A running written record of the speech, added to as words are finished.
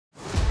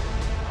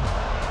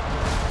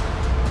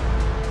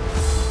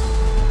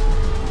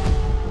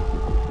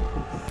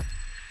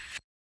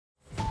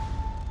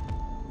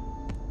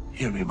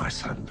Hear me, my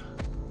son.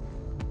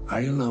 I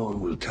alone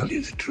will tell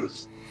you the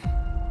truth.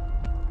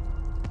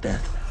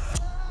 Death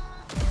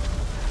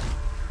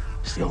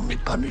is the only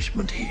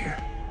punishment here.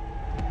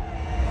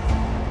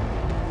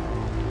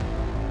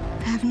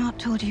 I have not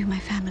told you my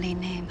family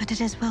name, but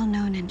it is well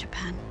known in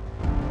Japan.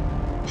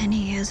 Many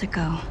years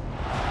ago,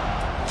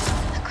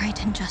 a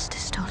great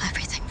injustice stole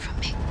everything from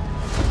me.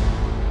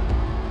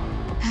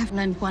 I have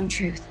learned one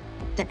truth,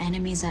 that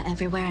enemies are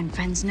everywhere and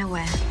friends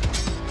nowhere.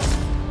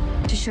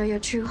 To show your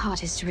true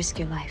heart is to risk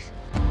your life.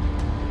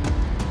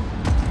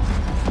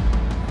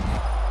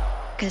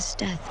 Because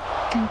death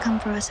can come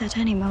for us at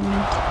any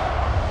moment.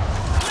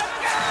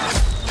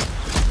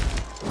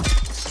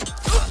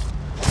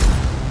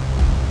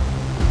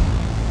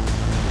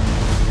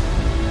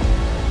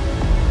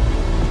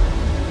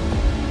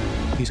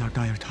 These are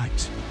dire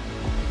times.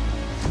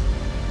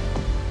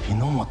 日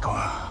の本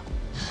は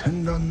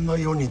戦乱の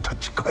世に立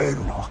ち返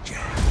るわけ。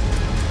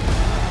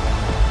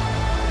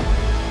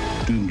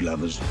Doomed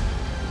lovers,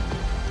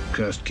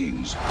 cursed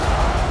kings.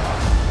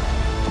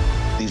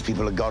 These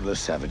people are godless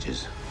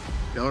savages.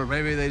 Or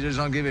maybe they just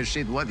don't give a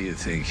shit what you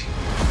think.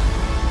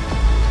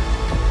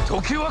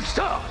 時は来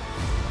た。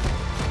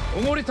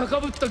おごり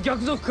高ぶった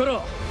逆賊か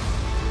ら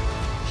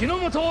日の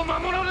本を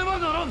守らねば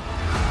ならん。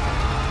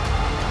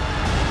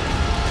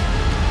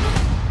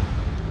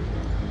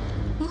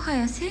もは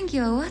や戦議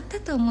は終わった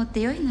と思っ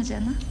てよいのじゃ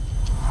な。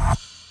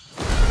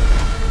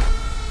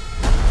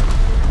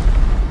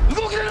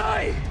動け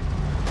ない。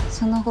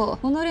その後、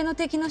己の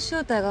敵の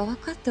正体が分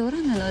かっておら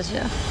ぬのじ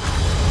ゃ。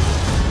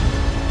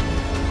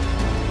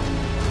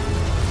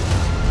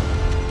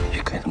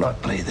You cannot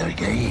play their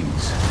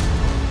games.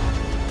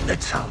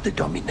 That's how they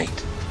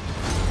dominate.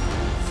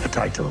 A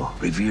title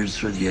revered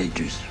through the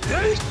ages.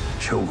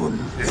 Sёgun.